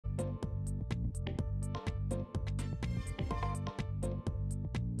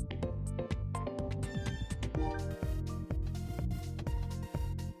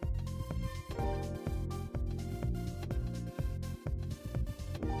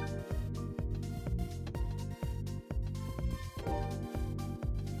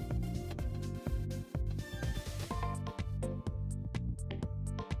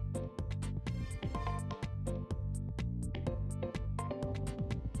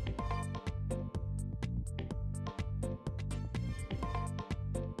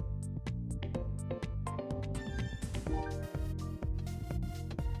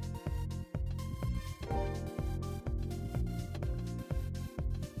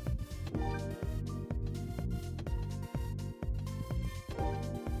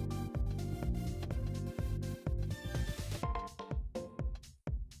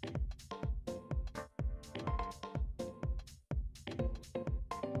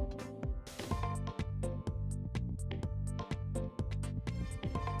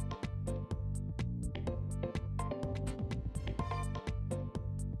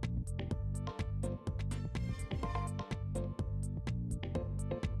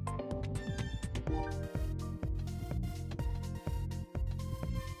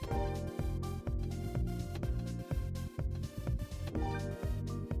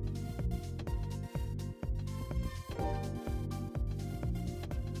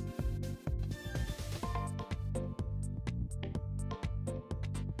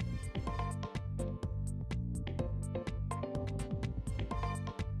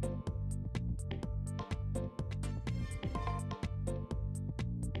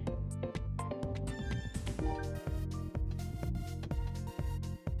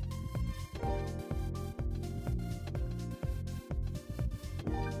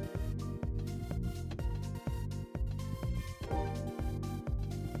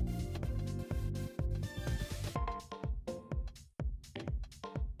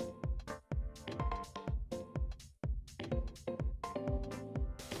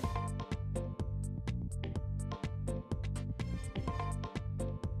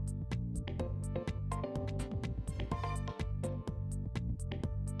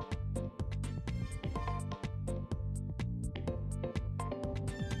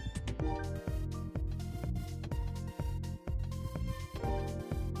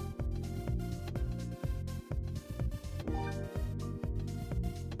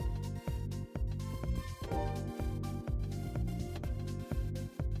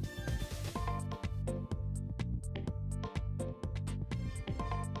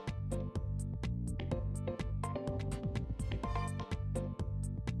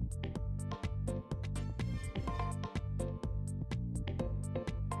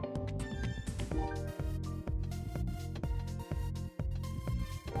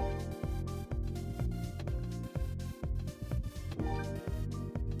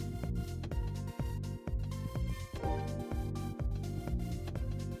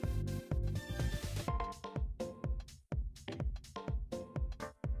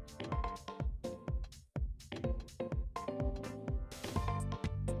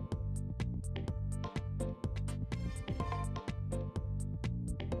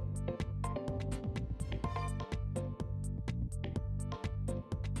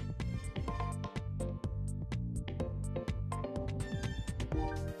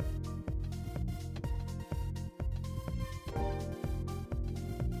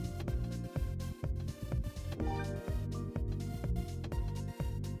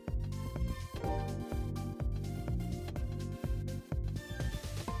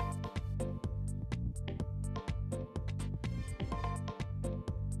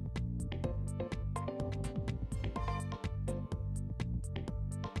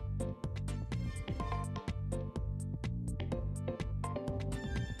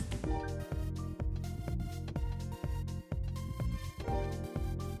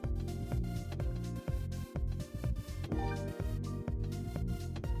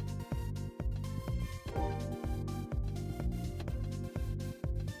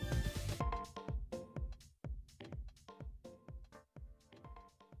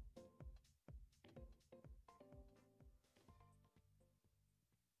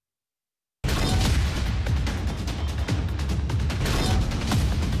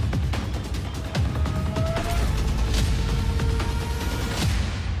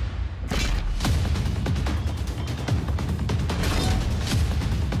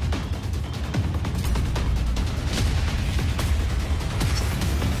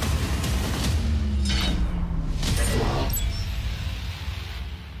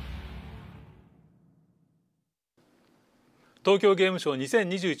東京ゲームショウ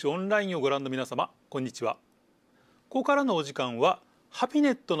2021オンラインをご覧の皆様、こんにちは。ここからのお時間はハピ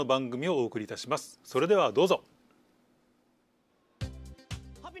ネットの番組をお送りいたします。それではどうぞ。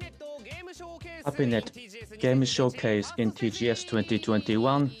Happinet Game Showcase in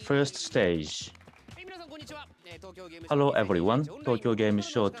TGS2021 First Stage. Hello everyone, Tokyo Game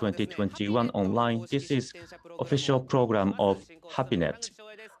Show 2021 online. This is official program of Happinet.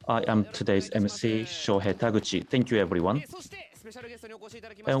 I am today's MC, Shohei Taguchi. Thank you everyone.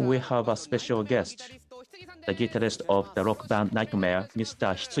 And we have a special guest, the guitarist of the rock band Nightmare,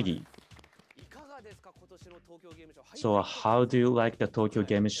 Mr. Hitsugi. So how do you like the Tokyo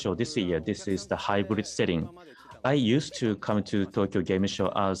Game Show this year? This is the hybrid setting. I used to come to Tokyo Game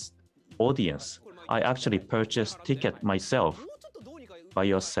Show as audience. I actually purchased ticket myself. By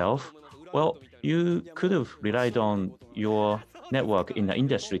yourself? Well, you could have relied on your network in the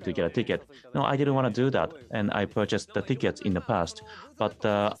industry to get a ticket. No, I didn't want to do that, and I purchased the tickets in the past. But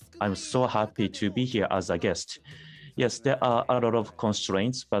I'm so happy to be here as a guest. Yes, there are a lot of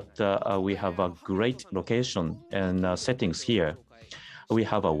constraints, but we have a great location and settings here. We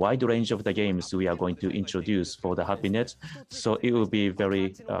have a wide range of the games we are going to introduce for the Happinet, so it will be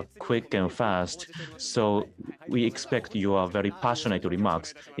very quick and fast. So we expect your very passionate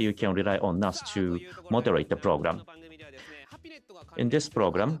remarks. You can rely on us to moderate the program. In this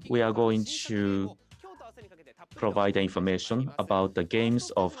program, we are going to provide the information about the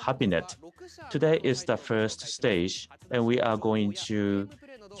games of Happinet. Today is the first stage, and we are going to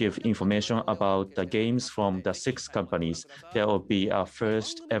give information about the games from the 6 companies. There will be our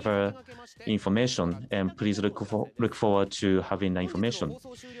first ever information, and please look forward to having the information.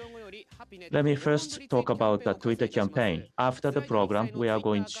 Let me first talk about the Twitter campaign. After the program, we are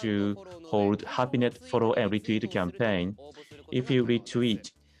going to hold Happinet follow and retweet campaign. If you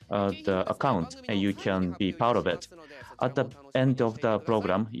retweet the account, and you can be part of it. At the end of the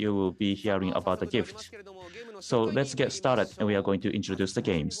program, you will be hearing about the gift. So let's get started, and we are going to introduce the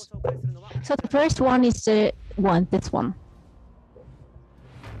games. So the first one is this one.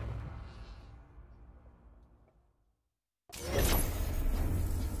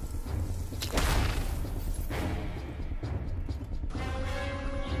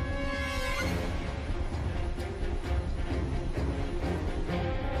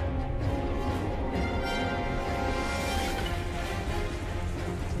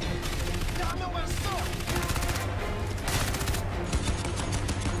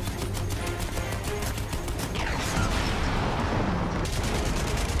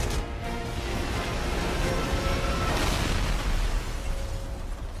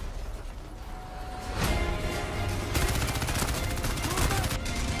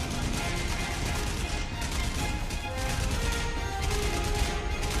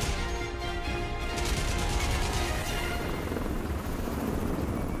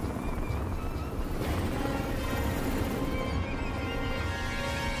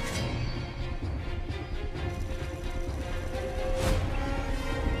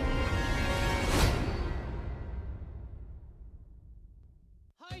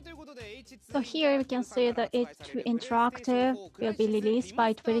 So here we can see that H2 Interactive will be released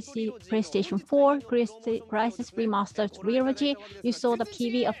by PlayStation 4, Crisis Remastered Trilogy. You saw the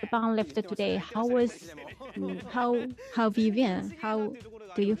PV of the band lifted today. How have you been? How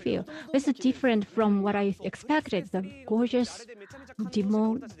do you feel? This is different from what I expected. The gorgeous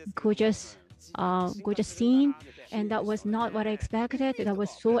demo, gorgeous scene, and that was not what I expected. That was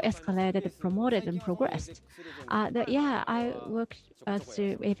so escalated, promoted, and progressed. Yeah, I worked at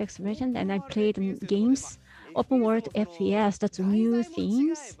the Apex Legends and I played games, open world FPS. That's new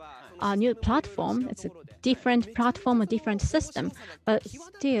themes, new platform. It's a different platform, a different system, but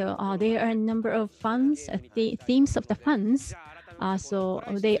still there are a number of funds, the themes of the funds. So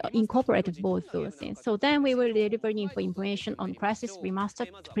they incorporated both those things. So then we will deliver information on Crisis Remastered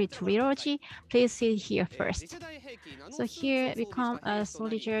Trilogy. Please see here first. So here we come a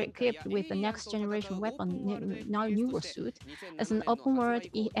soldier equipped with the next generation weapon, now newer suit, as an open world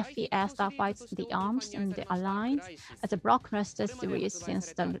FPS that fights the arms and the alliance as a blockbuster series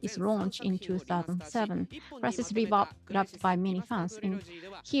since its launch in 2007. Crisis loved by many fans. And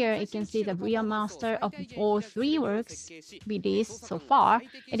here you can see the real master of all 3 works released so far.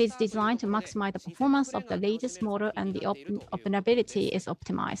 It is designed to maximize the performance of the latest model, and the openability is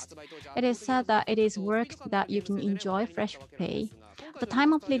optimized. It is said that it is work that you can enjoy fresh play. At the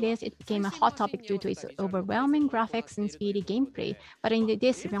time of release, it became a hot topic due to its overwhelming graphics and speedy gameplay. But in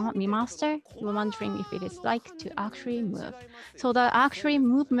this remaster, we're wondering if it is like to actually move. So the actual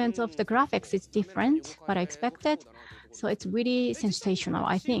movement of the graphics is different, what I expected. So it's really sensational,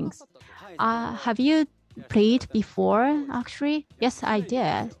 I think. Have you played before, actually? Yes, I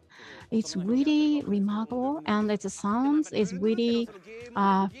did. It's really remarkable, and the sounds is really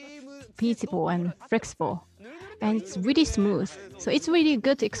feasible and flexible, and it's really smooth. So it's really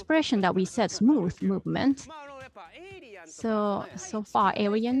good expression that we said smooth movement. So far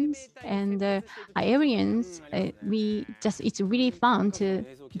aliens and aliens, it's really fun to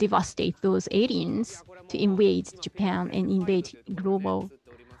devastate those aliens, to invade Japan and invade global.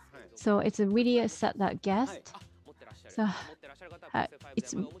 So it's a really a set that guest. So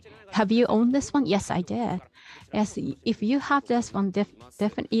have you owned this one? Yes, I did. Yes, if you have this one,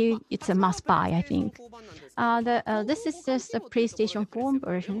 definitely it's a must buy, I think. This is just a PlayStation 4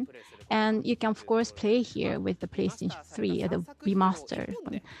 version, and you can of course play here with the PlayStation 3, the remastered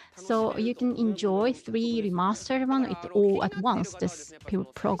one. So you can enjoy 3 remastered one all at once, this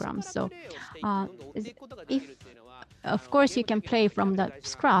program. So if of course, you can play from the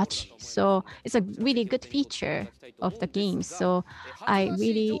scratch, so it's a really good feature of the game. So I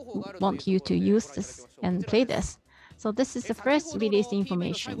really want you to use this and play this. So this is the first release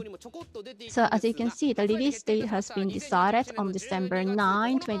information. So as you can see, the release date has been decided on December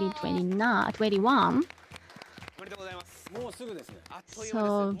 9, 2021.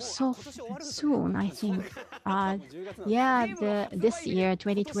 So soon, I think. This year,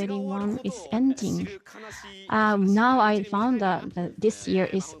 2021 is ending. Now I found that this year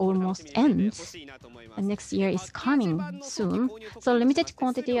is almost ends, and next year is coming soon. So limited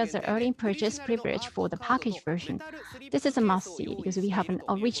quantity as an early purchase privilege for the package version. This is a must-see because we have an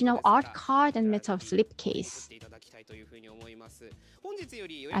original art card and metal slipcase.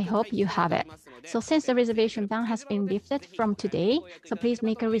 I hope you have it. So since the reservation ban has been lifted from today, so please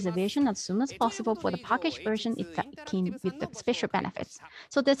make a reservation as soon as possible for the package version. It came with the special benefits.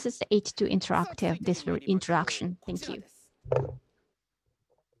 So this is the H2 interactive, this interaction. Thank you.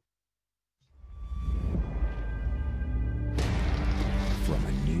 From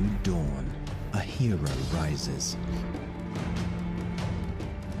a new dawn, a hero rises.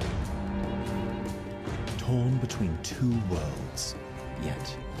 Torn between 2 worlds,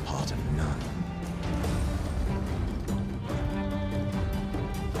 yet part of none.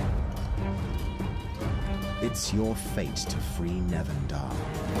 It's your fate to free Nevendar.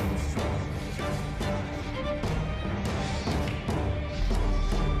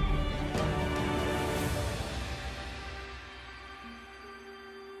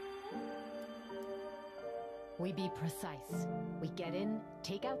 We be precise. We get in,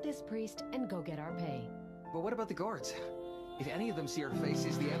 take out this priest, and go get our pay. But what about the guards? If any of them see our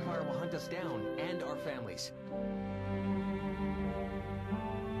faces, the Empire will hunt us down, and our families.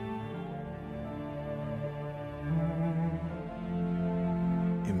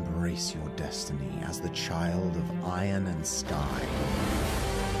 Embrace your destiny as the child of iron and sky.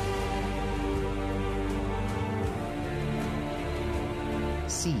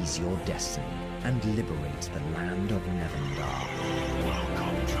 Seize your destiny and liberate the land of Nevendar.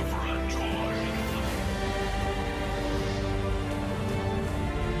 Welcome to Frantor.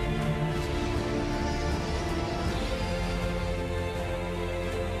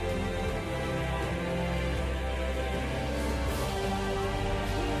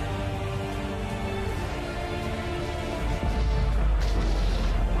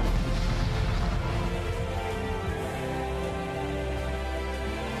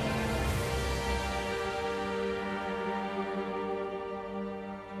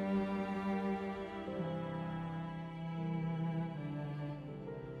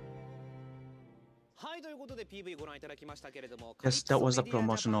 Yes, that was a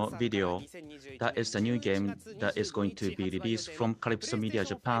promotional video. That is the new game that is going to be released from Calypso Media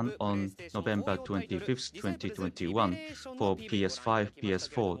Japan on November 25th, 2021 for PS5,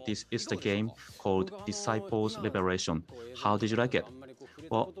 PS4. This is the game called Disciples Liberation. How did you like it?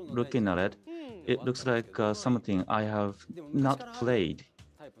 Well, looking at it, it looks like something I have not played.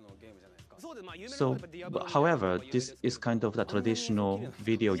 So, however, this is kind of the traditional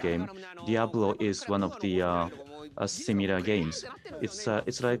video game. Diablo is one of the similar games.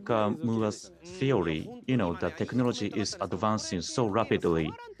 It's like Moore's theory. You know, the technology is advancing so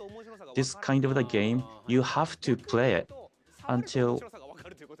rapidly. This kind of the game, you have to play it until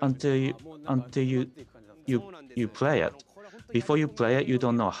you play it. Before you play it, you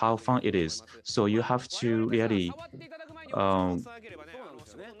don't know how fun it is. So you have to really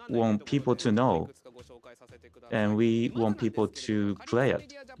want people to know, and we want people to play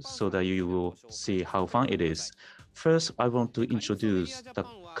it so that you will see how fun it is. First, I want to introduce the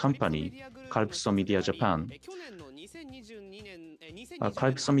company, Calypso Media Japan.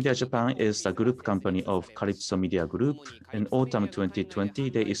 Calypso Media Japan is the group company of Calypso Media Group. In autumn 2020,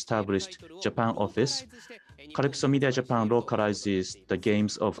 they established Japan office. Calypso Media Japan localizes the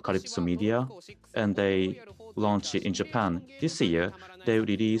games of Calypso Media, and they launch it in Japan. This year, they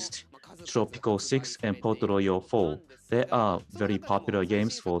released Tropical 6 and Port Royal 4. They are very popular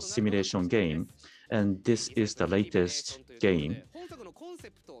games for simulation game, and this is the latest game,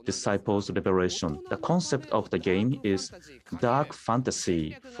 Disciples Liberation. The concept of the game is dark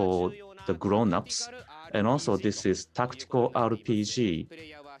fantasy for the grown-ups, and also this is tactical RPG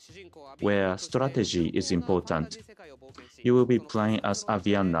where strategy is important. You will be playing as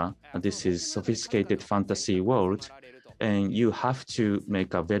Aviana. This is sophisticated fantasy world, and you have to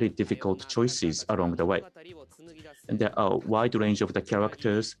make a very difficult choices along the way. And there are a wide range of the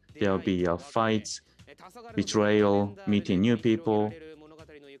characters. There will be fights, betrayal, meeting new people,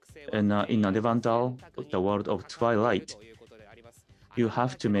 and in Levandal, the world of Twilight, you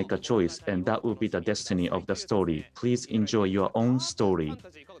have to make a choice, and that will be the destiny of the story. Please enjoy your own story.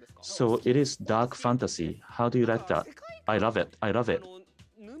 So it is dark fantasy. How do you like that? I love it. I love it.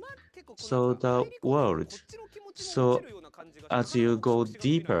 So the world. So as you go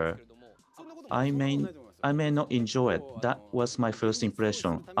deeper, I may not enjoy it. That was my first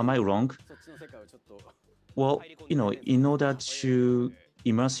impression. Am I wrong? Well, in order to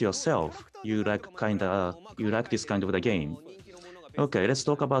immerse yourself, you like this kind of the game. Okay, let's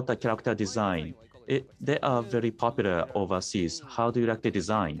talk about the character design. They are very popular overseas. How do you like the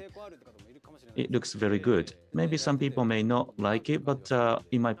design? It looks very good. Maybe some people may not like it, but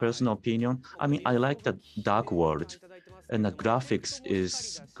in my personal opinion, I like the dark world, and the graphics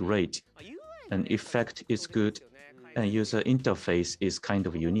is great, and effect is good, and user interface is kind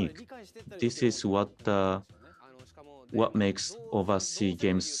of unique. This is what makes overseas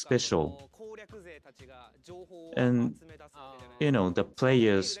games special. And the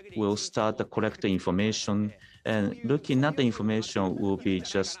players will start to collect the information, and looking at the information will be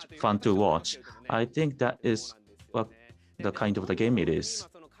just fun to watch. I think that is what the kind of the game it is.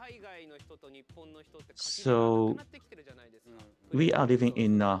 So we are living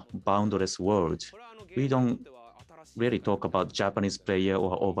in a boundless world. We don't really talk about Japanese player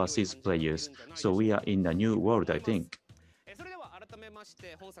or overseas players. So we are in a new world, I think.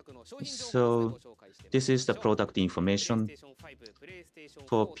 So this is the product information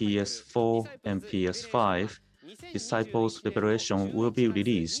for PS4 and PS5. Disciples Liberation will be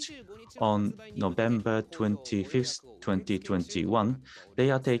released on November 25th, 2021. They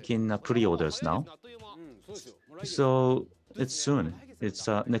are taking pre-orders now. So it's soon. It's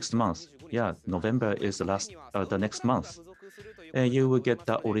next month. Yeah, November is the next month. And you will get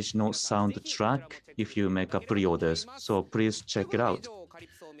the original soundtrack if you make a pre-orders. So please check it out.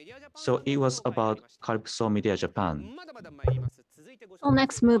 So it was about Calypso Media Japan. So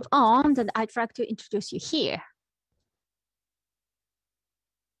next move on, then I'd like to introduce you here.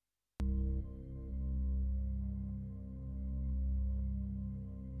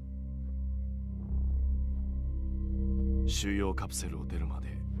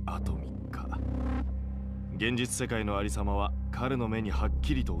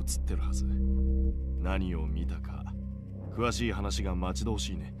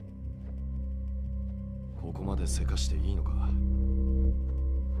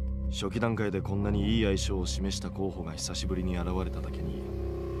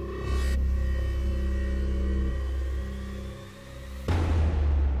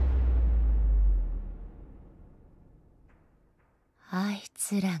あい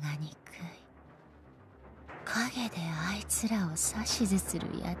つらが憎い。影であいつらを指図する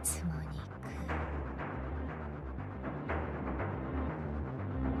やつも憎い。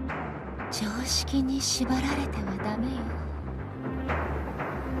常識に縛られてはダメよ。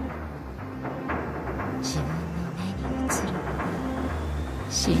自分の目に映るものを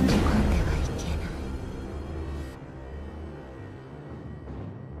信じ込んではいけ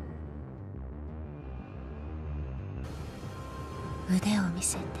ない。腕を見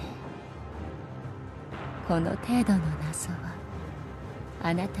せて。この程度の謎は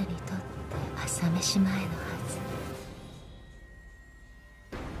あなたにとって朝飯前のはず。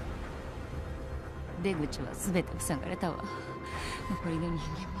出口は全て塞がれたわ。残りの人間も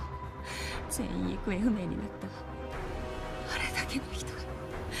全員行方不明になった。あれだけの人が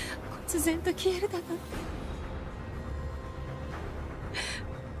忽然と消えるだなんて。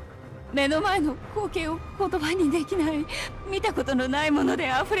目の前の光景を言葉にできない、見たことのないもので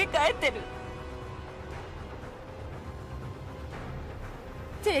溢れ返ってる。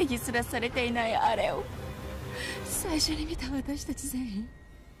定義すらされていないあれを最初に見た私たち全員、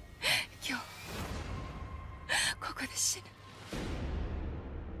今日ここで死ぬ。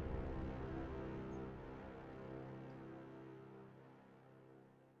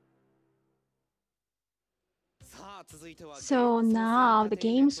So now the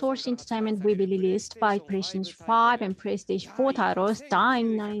game Source Entertainment will be released by PlayStation 5 and PlayStation 4 titles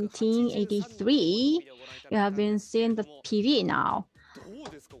dying 1983. You have been seeing the PV now.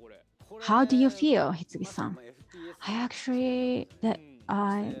 How do you feel, Hitsugi-san? I actually the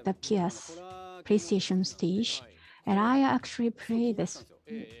PS PlayStation stage, and I actually play this.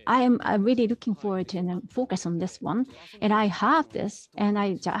 I am really looking forward to and focus on this one. And I have this, and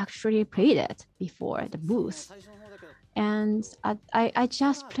I actually played it before the booth. And I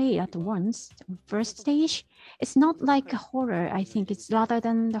just played it once, the first stage. It's not like a horror. I think it's rather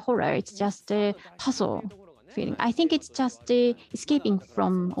than the horror. It's just a puzzle feeling. I think it's just escaping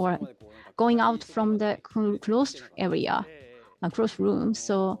from or going out from the closed area, a closed room.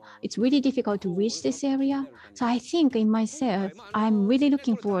 So it's really difficult to reach this area. So I think in myself, I'm really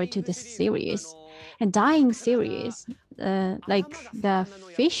looking forward to this series. And Dying series, like the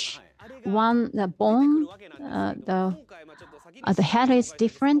fish, the bone, the head is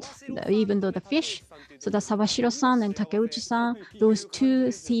different, even though the fish. So the Sawashiro-san and Takeuchi-san, those two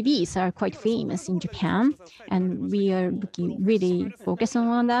CVs are quite famous in Japan, and we are really focusing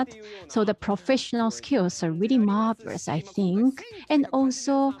on that. So the professional skills are really marvelous, I think. And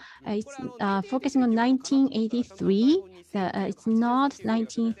also, it's focusing on 1983. It's not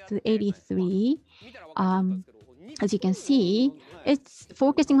 1983. As you can see, it's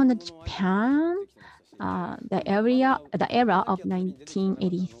focusing on the Japan, the era of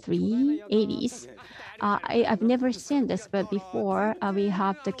 1983, 80s. I've never seen this, but before we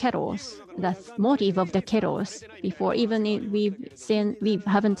have the kettles, the motif of the kettles before. Even if we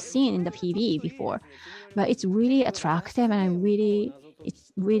haven't seen in the PV before, but it's really attractive, and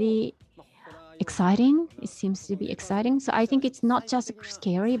it's really exciting. It seems to be exciting. So I think it's not just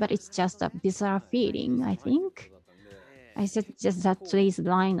scary, but it's just a bizarre feeling. I think I said just that today's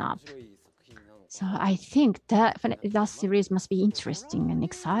lineup. So I think that series must be interesting and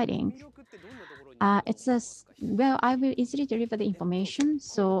exciting. Well, I will easily deliver the information.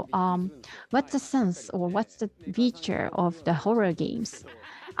 So what's the sense or what's the feature of the horror games?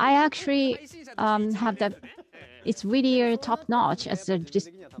 I actually it's really top-notch as the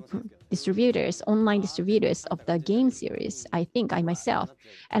online distributors of the game series, I think, I myself.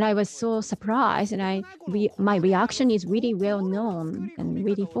 And I was so surprised, and my reaction is really well known and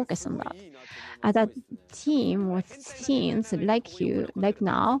really focused on that. That team with scenes like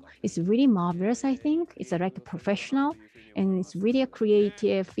now is really marvelous, I think. It's like a professional, and it's really a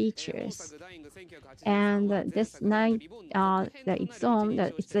creative features. And this night, it's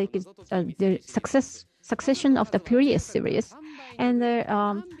like the succession of the previous series. And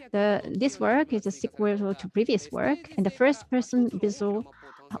this work is a sequel to previous work, and the first-person visual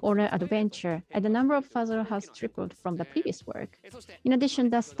horror adventure, and the number of puzzles has tripled from the previous work. In addition,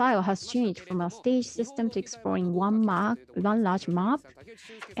 the style has changed from a stage system to exploring one large map,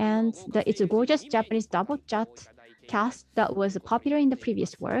 and it's a gorgeous Japanese double cast that was popular in the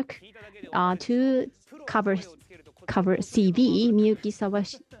previous work. To cover CV, Miyuki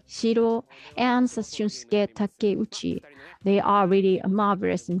Sawashiro and Shunsuke Takeuchi. They are really a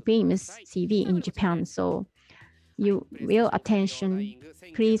marvelous and famous CV in Japan. So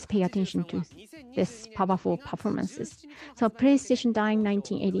please pay attention to this powerful performances. So PlayStation Dying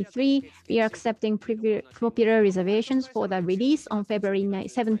 1983, we are accepting popular reservations for the release on February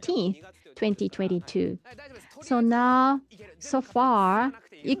 17th, 2022. So now, so far,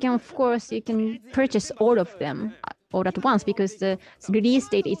 you can purchase all of them all at once because the release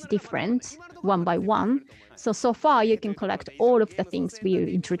date is different one by one. So far, you can collect all of the things we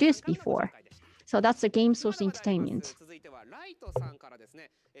introduced before. So that's the Game Source Entertainment.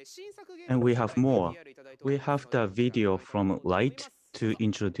 And we have more. We have the video from Light to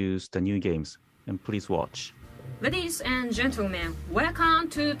introduce the new games. And please watch. Ladies and gentlemen, welcome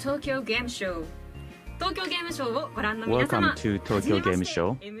to Tokyo Game Show. Welcome to Tokyo Game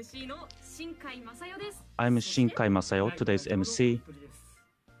Show. I'm Shinkai Masayo, today's MC,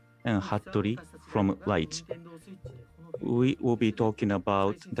 and Hattori from Light. We will be talking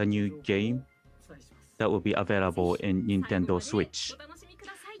about the new game that will be available in Nintendo Switch.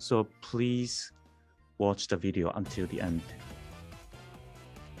 So please watch the video until the end.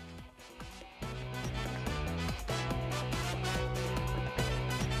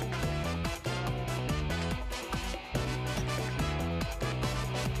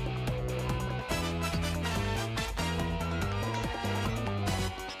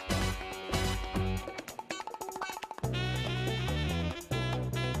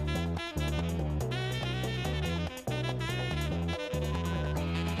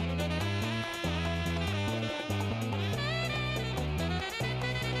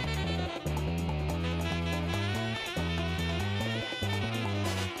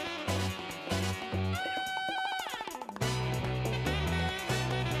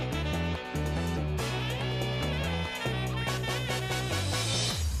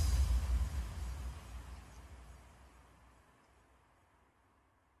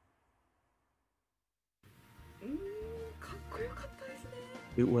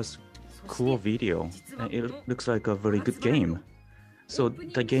 it was cool video, and it looks like a very good game. So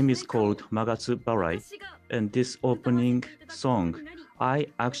the game is called Magatsu Barai, and this opening song, I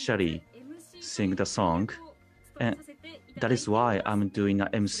actually sing the song, and that is why I'm doing an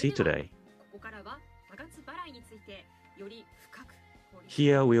MC today.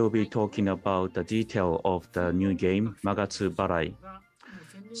 Here we will be talking about the detail of the new game, Magatsu Barai.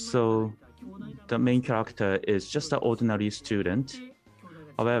 So the main character is just an ordinary student.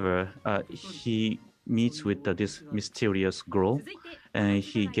 However, he meets with this mysterious girl, and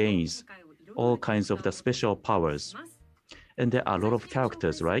he gains all kinds of the special powers. And there are a lot of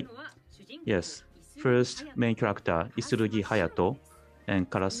characters, right? Yes. First, main character, Isurugi Hayato and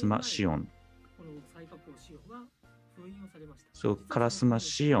Karasuma Shion. So Karasuma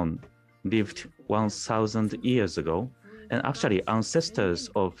Shion lived 1,000 years ago, and actually ancestors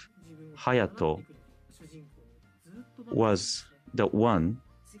of Hayato was the one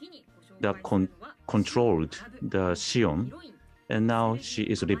that controlled the Shion, and now she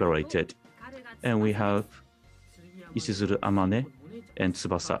is liberated. And we have Isizuru Amane and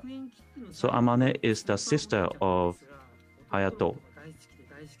Tsubasa. So Amane is the sister of Hayato,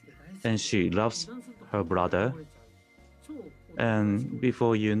 and she loves her brother. And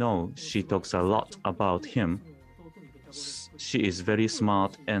before you know, she talks a lot about him. She is very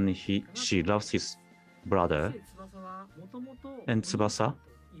smart, and she loves his brother. And Tsubasa,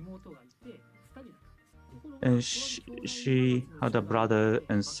 and she had a brother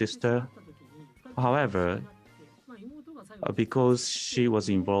and sister. However, because she was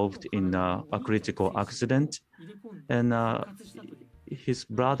involved in a critical accident, and his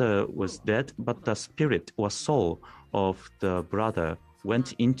brother was dead, but the spirit or soul of the brother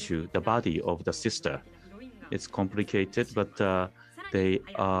went into the body of the sister. It's complicated, but they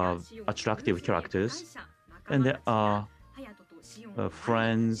are attractive characters, and they are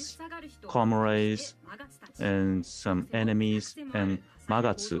friends, comrades, and some enemies, and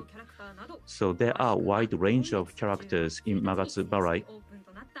Magatsu. So there are a wide range of characters in Magatsu Barai.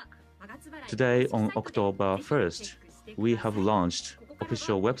 Today, on October 1st, we have launched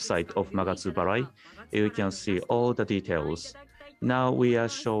official website of Magatsu Barai. You can see all the details. Now we are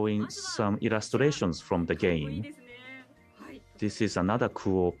showing some illustrations from the game. This is another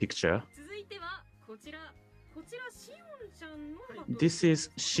cool picture. This is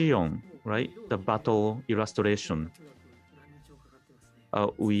Shion, right? The battle illustration.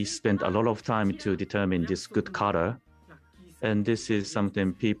 We spent a lot of time to determine this good color, and this is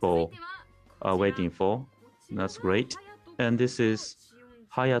something people are waiting for. That's great. And this is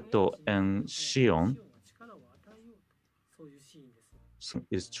Hayato and Shion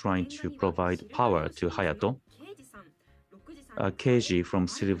is trying to provide power to Hayato. Keiji from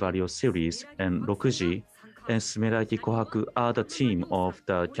Silvario series and Rokuji and Sumeraki Kohaku are the team of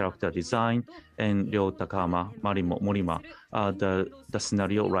the character design, and Ryo Takahama, Marimo Morima are the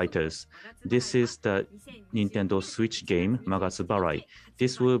scenario writers. This is the Nintendo Switch game, Magatsu Barai.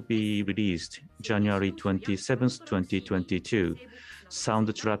 This will be released January 27th, 2022.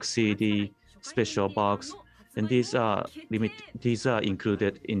 Soundtrack CD, special box, and these are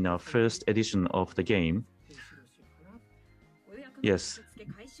included in the first edition of the game. Yes,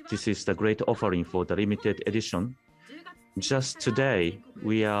 this is the great offering for the limited edition. Just today,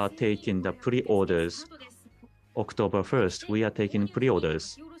 we are taking the pre-orders. October 1st, we are taking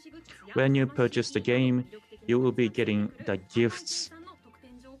pre-orders. When you purchase the game, you will be getting the gifts,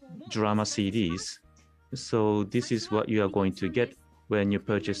 drama CDs. So this is what you are going to get when you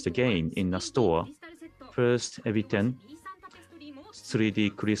purchase the game in the store. First, Eviten,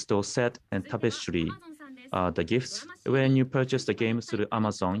 3D crystal set, and tapestry are the gifts. When you purchase the game through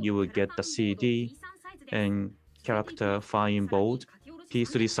Amazon, you will get the CD and character fine board,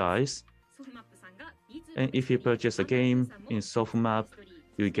 P3 size. And if you purchase a game in Softmap,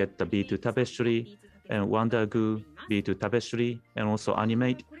 you get the B2 tapestry and Wonder Goo B2 tapestry, and also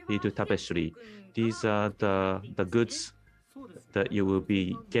Animate B2 tapestry. These are the goods that you will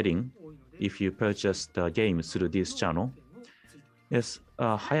be getting if you purchase the game through this channel. Yes,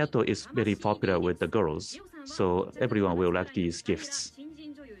 Hayato is very popular with the girls, so everyone will like these gifts.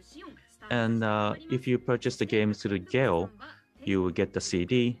 And if you purchase the game through Gale, you will get the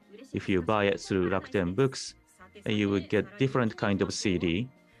CD. If you buy it through Rakuten Books, you will get different kind of CD.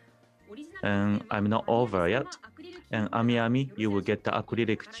 And I'm not over yet. And Ami, you will get the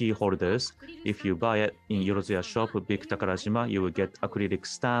acrylic key holders. If you buy it in Yorozuya shop, Big Takarajima, you will get acrylic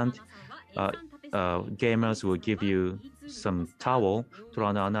stand. Gamers will give you some towel.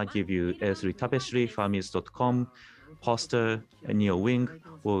 Toranana give you A3 tapestry. Famis.com poster. And Neo Wing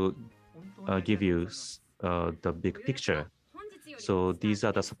will give you the big picture. So these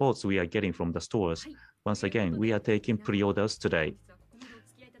are the supports we are getting from the stores. Once again, we are taking pre-orders today.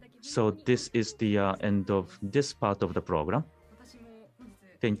 So this is the end of this part of the program.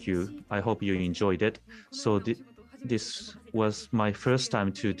 Thank you. I hope you enjoyed it. So this was my first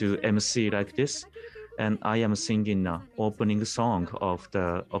time to do MC like this, and I am singing the opening song of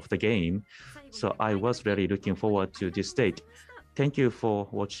the game. So I was really looking forward to this date. Thank you for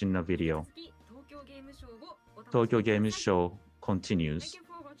watching the video. Tokyo Game Show continues.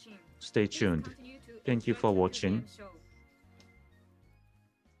 Stay tuned. Thank you for watching.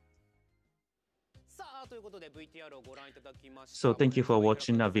 So thank you for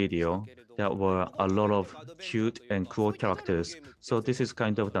watching the video. There were a lot of cute and cool characters. So this is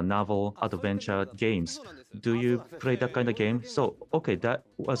kind of the novel adventure games. Do you play that kind of game? So, okay, that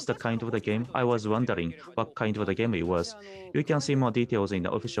was the kind of the game. I was wondering what kind of the game it was. You can see more details in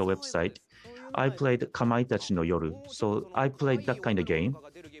the official website. I played Kamaitachi no Yoru. So I played that kind of game.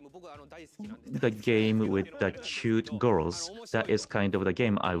 The game with the cute girls, that is kind of the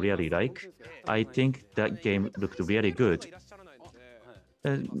game I really like. I think that game looked really good.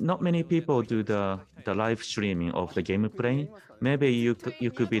 Not many people do the live streaming of the gameplay. Maybe you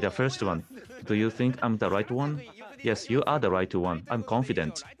could be the first one. Do you think I'm the right one? Yes, you are the right one. I'm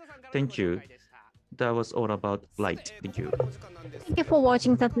confident. Thank you. That was all about light. Thank you. Thank you for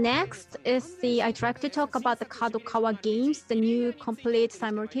watching. That next is I'd like to talk about the Kadokawa games, the new complete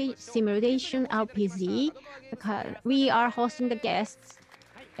simulation RPG. We are hosting the guests.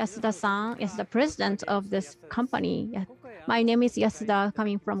 Yasuda-san is the president of this company. My name is Yasuda,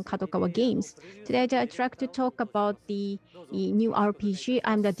 coming from Kadokawa Games. Today, I'd like to talk about the new RPG.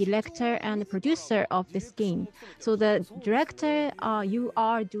 I'm the director and the producer of this game. So the director, you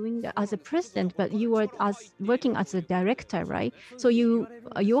are doing as a president, but you are working as a director, right? So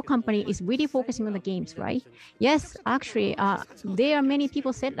your company is really focusing on the games, right? Yes, actually, there are many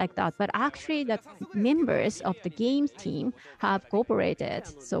people said like that, but actually the members of the games team have cooperated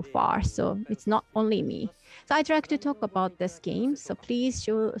so far. So it's not only me. So I'd like to talk about this game. So please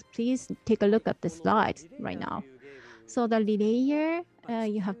take a look at the slides right now. So the relayer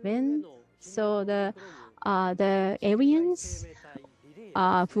you have been. So the aliens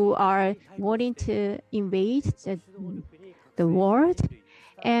who are wanting to invade the world,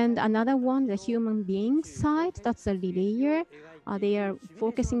 and another one, the human being side. That's the relayer. They are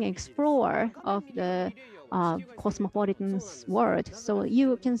focusing explorer of the cosmopolitan world. So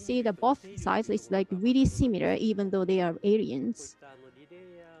you can see the both sides. It's like really similar, even though they are aliens.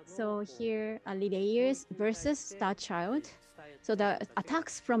 So here are relayers versus Star Child. So the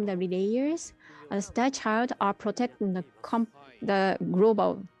attacks from the relayers, Star Child are protecting the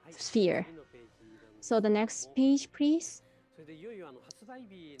global sphere. So the next page, please.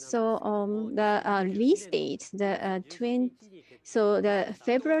 So the release date, the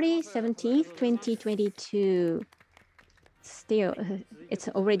February 17th, 2022. Still, it's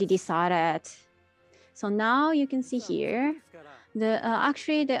already decided. So now you can see here,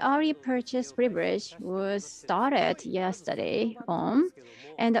 actually the early purchase privilege was started yesterday on,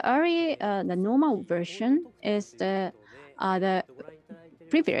 and the normal version is the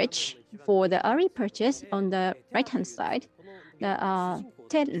privilege for the early purchase on the right hand side. The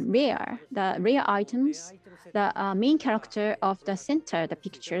rare items, the main character of the center, the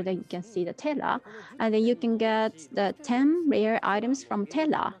picture that you can see the Tela, and then you can get the 10 rare items from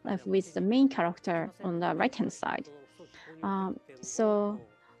Tela with the main character on the right hand side. So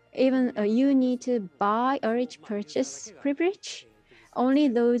even you need to buy early purchase privilege. Only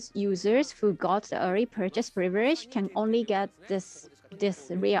those users who got the early purchase privilege can only get this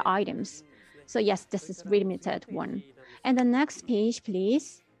rare items. So yes, this is limited one. And the next page,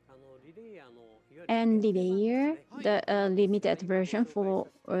 please. And relayer, the limited version for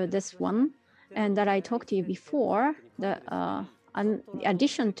this one, and that I talked to you before. In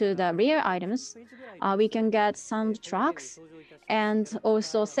addition to the rare items, we can get soundtracks and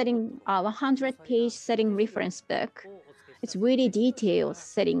also setting 100-page setting reference book. It's really detailed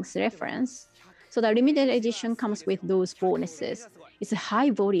settings reference. So the limited edition comes with those bonuses. It's a high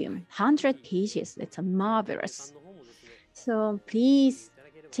volume, 100 pages. It's marvelous. So please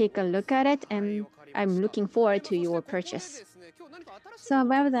take a look at it, and I'm looking forward to your purchase. So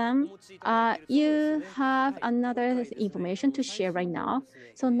well then, you have another information to share right now.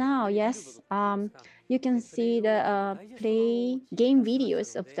 So now, yes, you can see the play game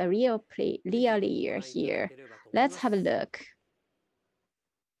videos of the real layer here. Let's have a look.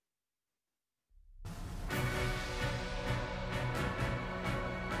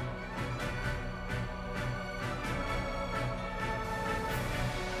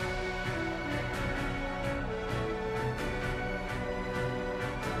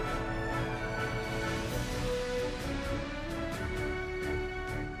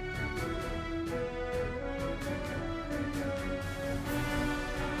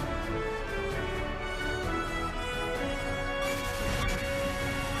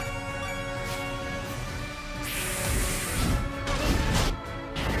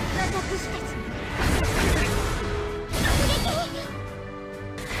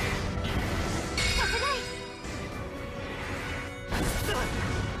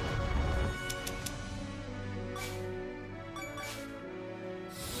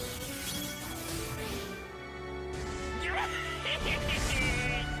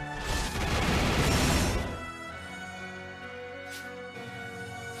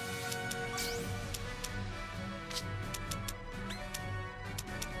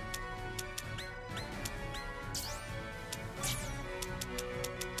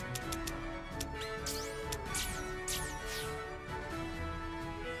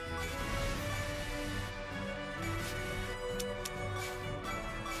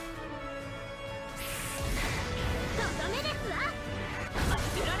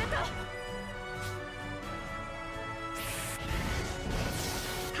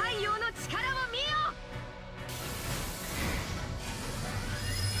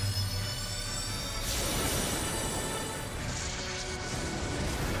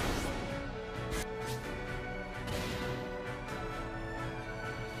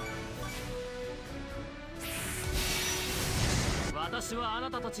 私はあな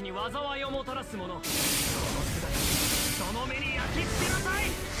たたちに災いをもたらす者。その姿、その目に焼き付けなさい。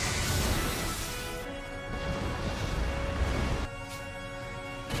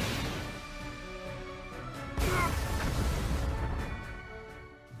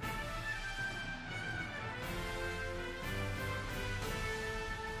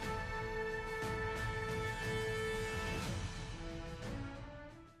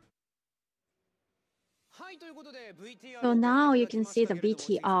So now you can see the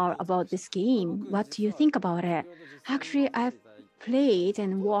VTR about this game. What do you think about it? Actually, I've played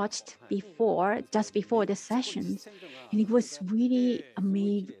and watched before, just before the sessions, and it was really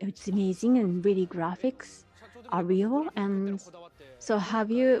amazing. It's amazing, and really graphics are real. And so, have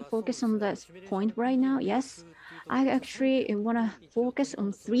you focused on that point right now? Yes. I actually want to focus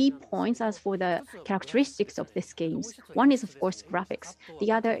on 3 points as for the characteristics of these games. One is, of course, graphics.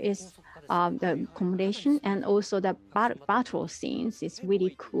 The other is the combination, and also the battle scenes is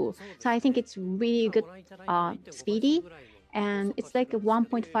really cool. So I think it's really good, speedy, and it's like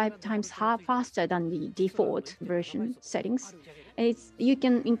 1.5 times faster than the default version settings. You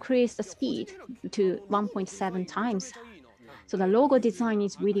can increase the speed to 1.7 times. So the logo design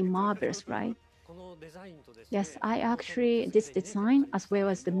is really marvelous, right? Yes, this design, as well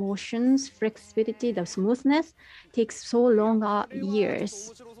as the motions, flexibility, the smoothness, takes so long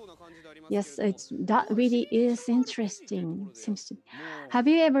years. Yes, that really is interesting. Seems to. Have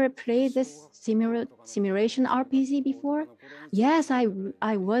you ever played this simulation RPG before? Yes, I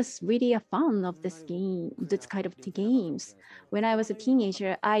was really a fan of this kind of games. When I was a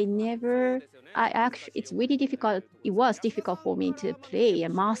teenager, it's really difficult. It was difficult for me to play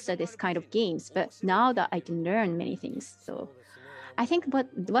and master this kind of games. But now that I can learn many things, so I think.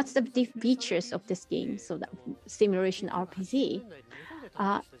 What's the features of this game? So that simulation RPG.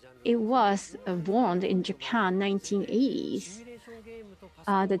 It was born in Japan, 1980s.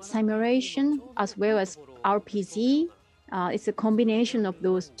 The simulation as well as RPG, it's a combination of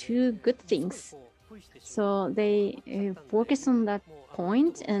those two good things. So they focus on that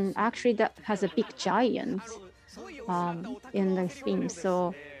point, and actually that has a big giant in the theme.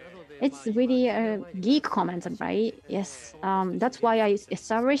 So it's really a geek comment, right? Yes, that's why I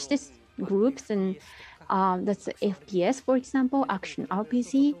established these groups, and that's the FPS, for example, action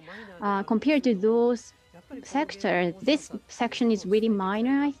RPG. Compared to those sectors, this section is really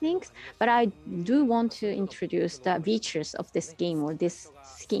minor, I think, but I do want to introduce the features of this game or these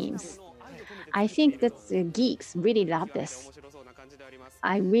schemes. I think that the geeks really love this.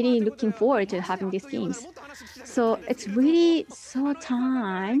 I'm really looking forward to having these games. So it's really so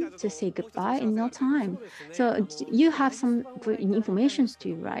time to say goodbye in no time. So you have some information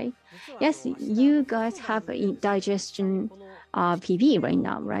too, right? Yes, you guys have a digestion PV right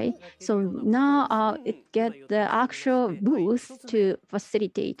now, right? So now it get the actual booth to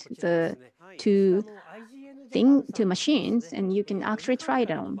facilitate the two machines, and you can actually try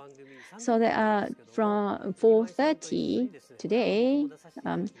it on. So from 4:30 today,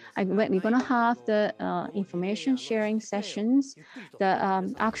 we're going to have the information sharing sessions.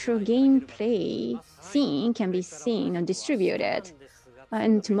 The actual gameplay scene can be seen and distributed.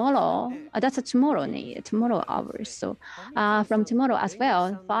 And tomorrow, that's tomorrow hours. So from tomorrow as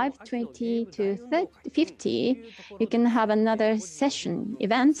well, 5:20 to 50, you can have another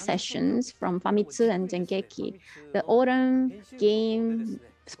event sessions from Famitsu and Dengeki, the autumn game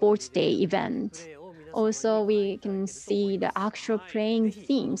sports day event. Also, we can see the actual playing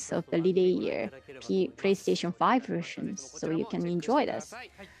themes of the relay year PlayStation 5 versions, so you can enjoy this.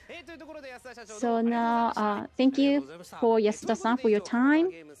 So now, thank you for Yasuda-san for your time.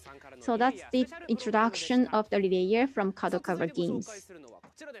 So that's the introduction of the relay year from Kadokawa Games.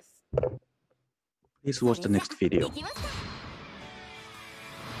 Please watch the next video.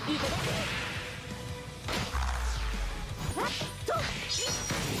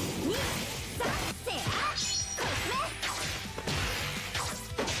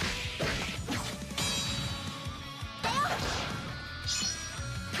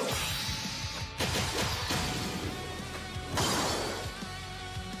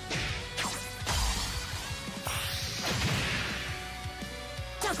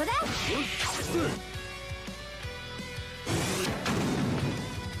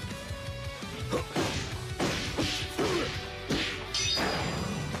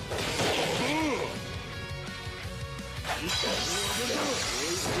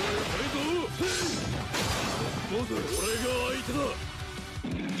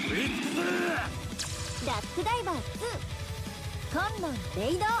 今度のダ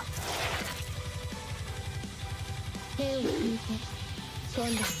イバー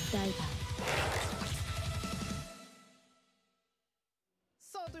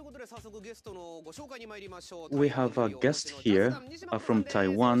We have a guest here from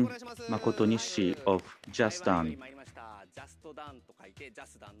Taiwan, Makoto Nishi of Just Done.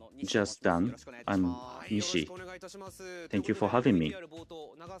 Just Done. I'm Nishi. Thank you for having me.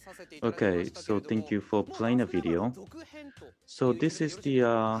 Okay, so thank you for playing a video. So this is the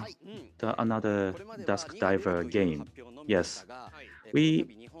another Dusk Diver game. Yes,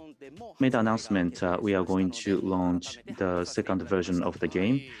 we made an announcement. We are going to launch the second version of the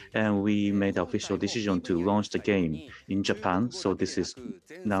game, and we made the official decision to launch the game in Japan. So this is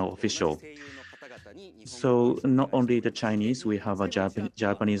now official. So not only the Chinese, we have a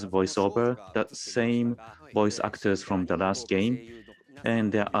Japanese voiceover, the same voice actors from the last game,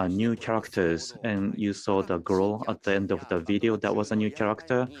 and there are new characters. And you saw the girl at the end of the video, that was a new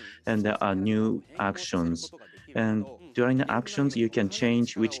character, and there are new actions. And during the actions, you can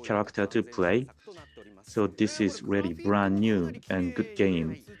change which character to play. So this is really brand new and good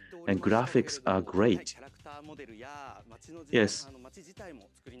game, and graphics are great. Yes,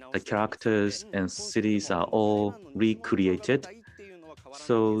 the characters and cities are all recreated.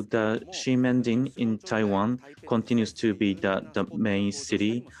 So the Ximending in Taiwan continues to be the main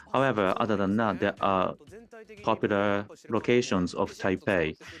city. However, other than that, there are popular locations of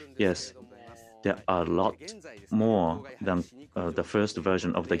Taipei. Yes, there are a lot more than the first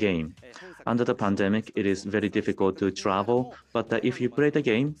version of the game. Under the pandemic, it is very difficult to travel, but if you play the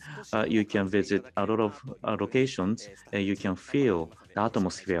game, you can visit a lot of locations and you can feel the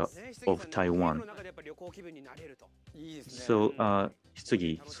atmosphere of Taiwan. So,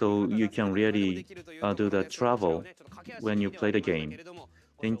 Hitsugi, so you can really do the travel when you play the game.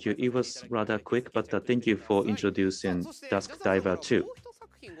 Thank you. It was rather quick, but thank you for introducing Dusk Diver 2.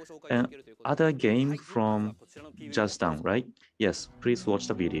 And other game from Just Done, right? Yes, please watch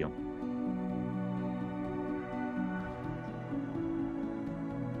the video.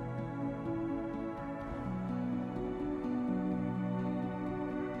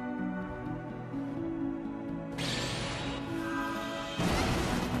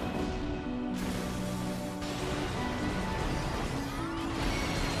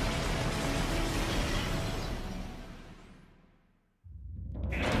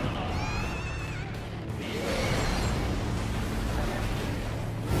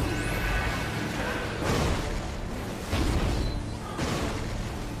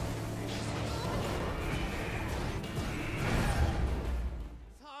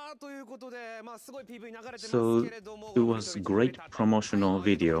 So it was great promotional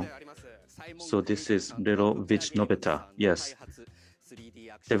video. So this is Little Witch Nobeta. Yes,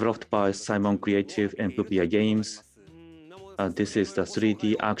 developed by Simon Creative and Pupia Games. This is the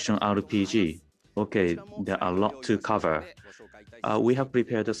 3D action RPG. Okay, there are a lot to cover. We have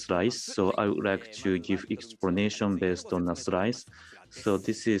prepared a slice, so I would like to give explanation based on a slice. So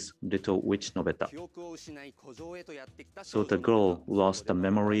this is Little Witch Nobeta. So the girl lost the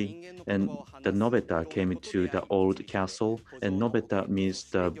memory, and the Nobeta came to the old castle, and Nobeta means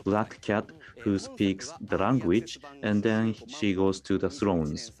the black cat who speaks the language, and then she goes to the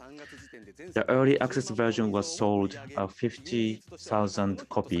thrones. The early access version was sold 50,000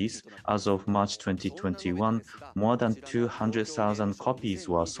 copies. As of March 2021, more than 200,000 copies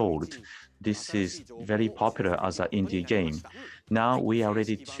were sold. This is very popular as an indie game. Now we are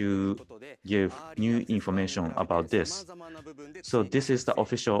ready to give new information about this. So this is the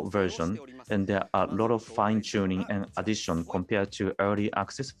official version, and there are a lot of fine-tuning and addition compared to early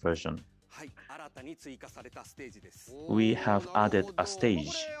access version. We have added a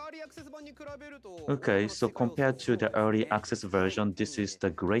stage. Okay, so compared to the early access version, this is the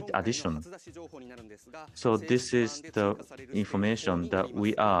great addition. So this is the information that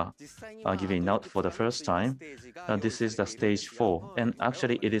we are giving out for the first time. This is the stage 4, and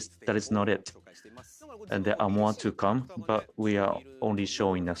actually that is not it. And there are more to come, but we are only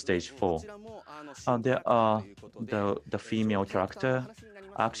showing the stage 4. There are the female character.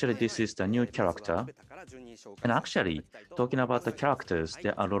 Actually, this is the new character. And actually, talking about the characters,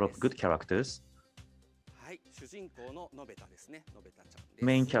 there are a lot of good characters.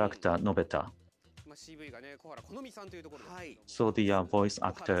 Main character, Nobeta. So the voice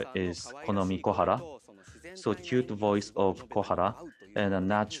actor is Konomi Kohara. So cute voice of Kohara, and a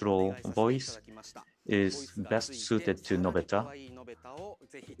natural voice is best suited to Nobeta.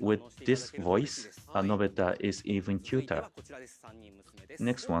 With this voice, Nobeta is even cuter.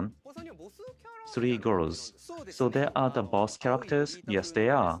 Next one, 3 girls. So they are the boss characters? Yes, they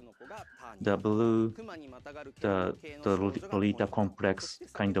are. The blue, the Lolita complex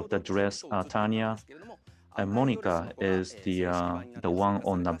kind of the dress, Tanya. And Monica is the one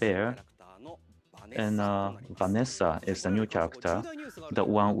on the bear. And Vanessa is the new character, the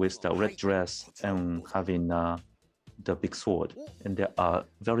one with the red dress and having the big sword. And there are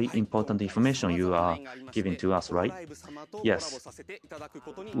very important information you are giving to us, right? Yes.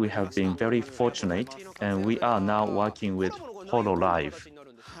 We have been very fortunate, and we are now working with HoloLive.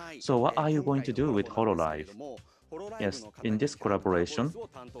 So what are you going to do with HoloLive? Yes, in this collaboration,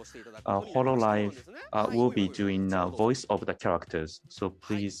 HoloLive will be doing voice of the characters. So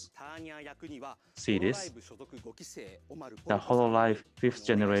please see this. The HoloLive 5th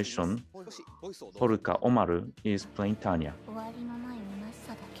generation, Horuka Omaru, is playing Tanya.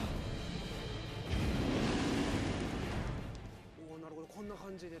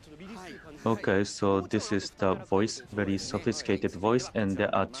 Okay, so this is the voice, very sophisticated voice, and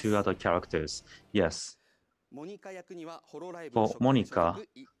there are two other characters. Yes. For Monica,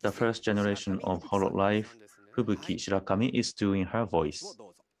 the first generation of HoloLive, Fubuki Shirakami is doing her voice.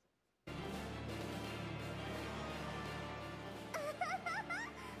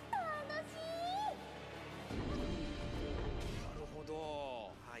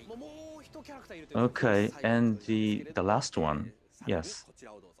 Okay, and the last one, yes.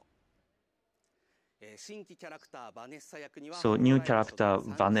 So new character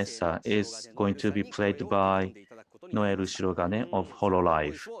Vanessa is going to be played by Noelu Shirogane of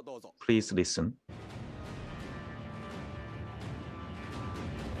HoloLive. Please listen.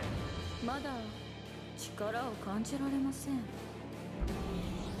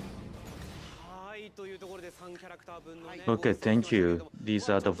 Okay, thank you. These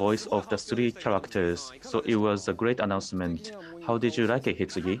are the voice of the 3 characters. So it was a great announcement. How did you like it,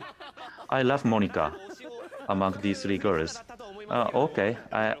 Hitsugi? I love Monica among these 3 girls. Okay,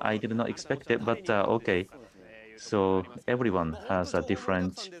 I did not expect it, but okay. So everyone has a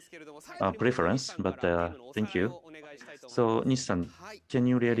different preference, but thank you. So Nissan, can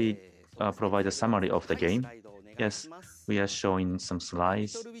you really provide a summary of the game? Yes, we are showing some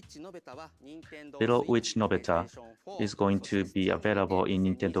slides. Little Witch Nobeta is going to be available in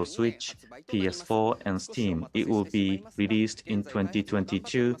Nintendo Switch, PS4, and Steam. It will be released in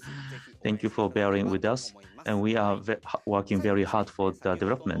 2022. Thank you for bearing with us, and we are working very hard for the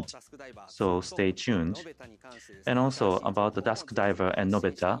development, so stay tuned. And also about the Dusk Diver and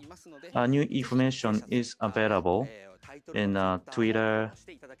Nobeta, new information is available in Twitter,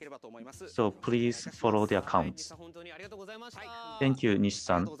 so please follow the accounts. Thank you,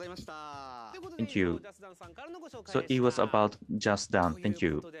 Nishi-san. Thank you. So it was about Just Done. Thank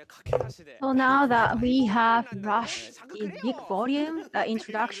you. So now that we have rushed the big volume, the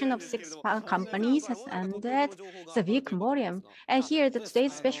introduction of 6 companies has ended. The big volume. And here,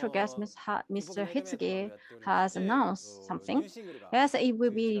 today's special guest, Mr. Hitsugi, has announced something. Yes, it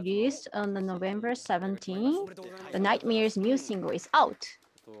will be released on November 17th. The Nightmare's new single is out.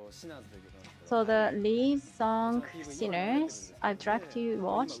 So the lead song Sinners, I'd like to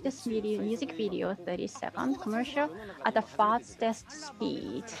watch this music video, 30-second commercial at the fastest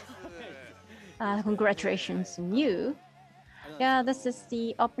speed. Congratulations, new. Yeah, this is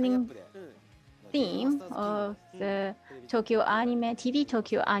the opening theme of the TV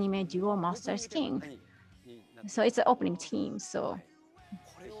Tokyo Anime Duo Masters King. So it's the opening theme, so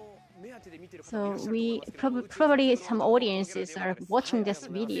we probably some audiences are watching this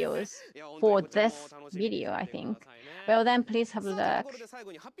videos for this video, I think. Well, then please have a look.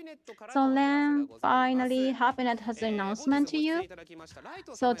 So then finally, Happinet has an announcement to you.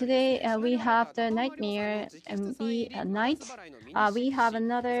 So today we have the Nightmare MB night. We have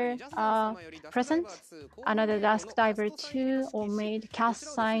another present, another Dusk Diver 2 or made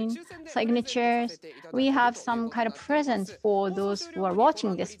cast sign signatures. We have some kind of present for those who are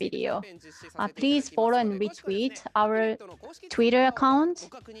watching this video. Please follow and retweet our Twitter account.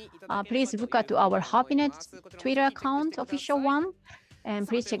 Please look at our Happinet Twitter account, official one, and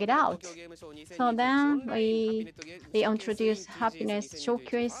please check it out. So then we introduced Happiness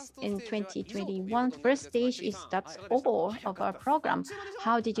Showcase in 2021. First stage is that's all of our program.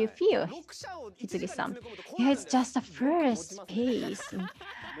 How did you feel, Hitsugi-san? Yeah, it's just the first pace.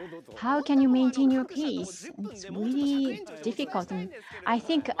 How can you maintain your pace? It's really difficult, and I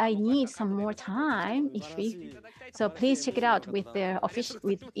think I need some more time. So please check it out with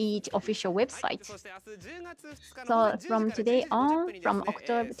each official website. So from today on, from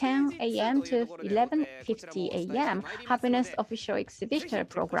October 10 a.m. to 11:50 a.m., Happiness official exhibitor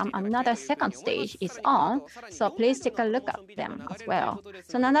program, another second stage is on. So please take a look at them as well.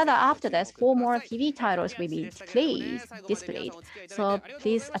 So another after this, 4 more TV titles will be displayed. So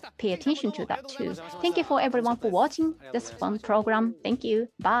please pay attention to that too. Thank you for everyone for watching this fun program. Thank you.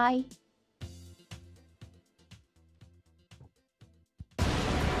 Bye.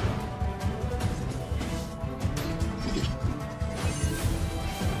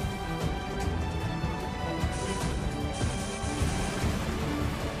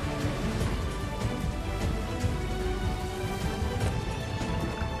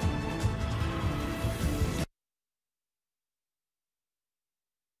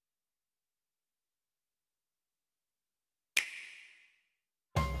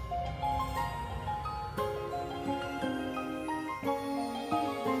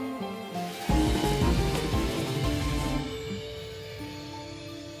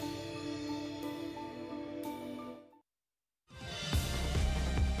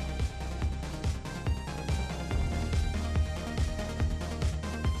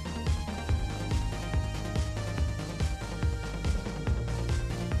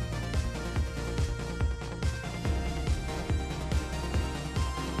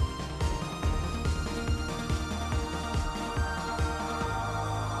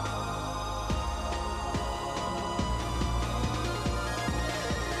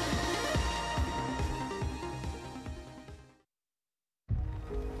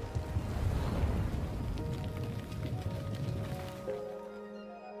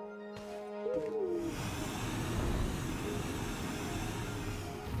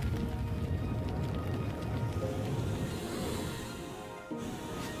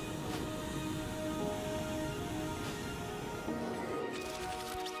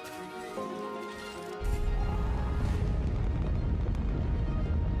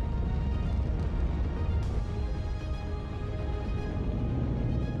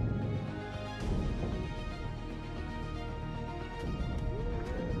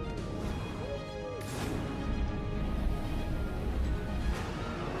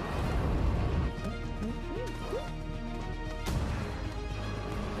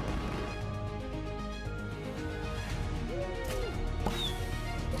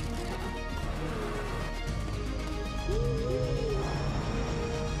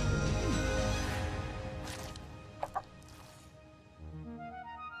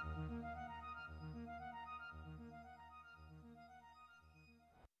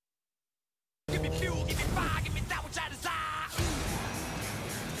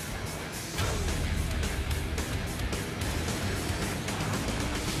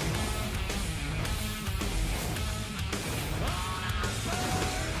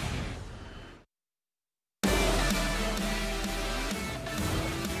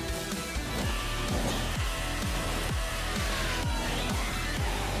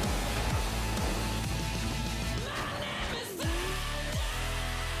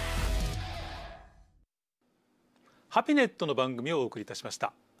 ハピネットの番組をお送りいたしまし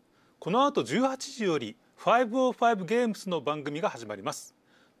た。この後18時より505ゲームスの番組が始まります。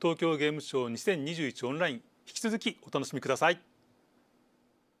東京ゲームショウ2021オンライン、引き続きお楽しみください。